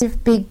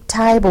big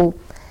table.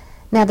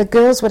 Now the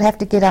girls would have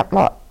to get up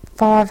like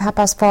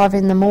 5:30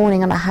 in the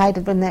morning, and I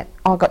hated when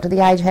I got to the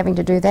age of having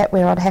to do that,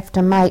 where I'd have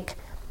to make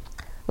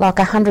like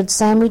 100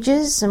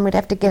 sandwiches, and we'd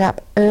have to get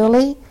up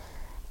early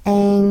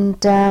and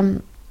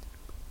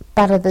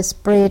butter this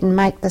bread and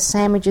make the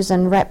sandwiches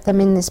and wrap them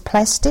in this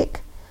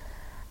plastic.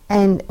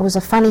 And it was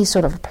a funny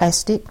sort of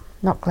plastic,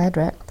 not Glad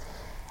wrap.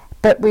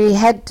 But we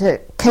had to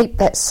keep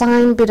that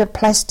same bit of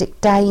plastic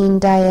day in,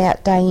 day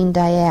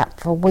out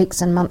for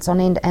weeks and months on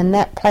end, and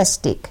that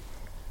plastic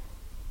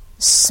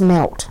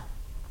smelt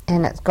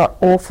and it got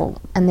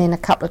awful. And then a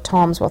couple of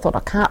times I thought,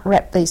 I can't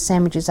wrap these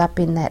sandwiches up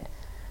in that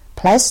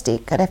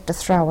plastic, I'd have to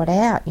throw it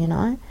out, you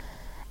know.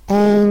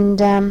 And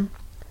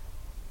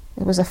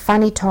it was a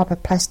funny type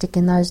of plastic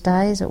in those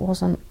days. It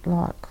wasn't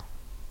like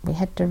we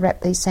had to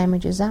wrap these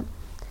sandwiches up.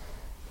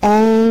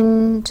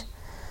 And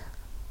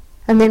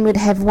then we'd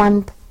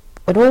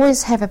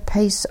always have a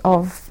piece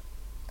of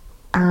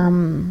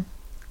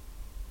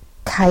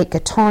cake, a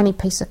tiny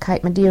piece of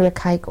cake, Madeira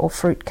cake or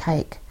fruit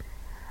cake,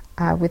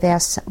 with our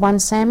one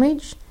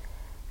sandwich,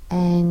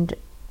 and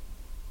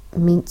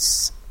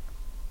mince,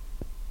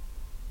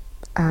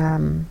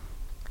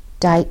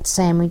 date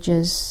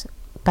sandwiches,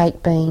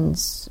 baked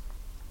beans,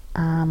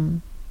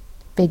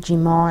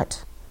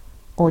 Vegemite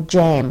or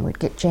jam. We'd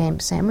get jam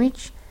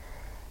sandwich.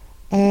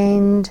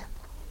 And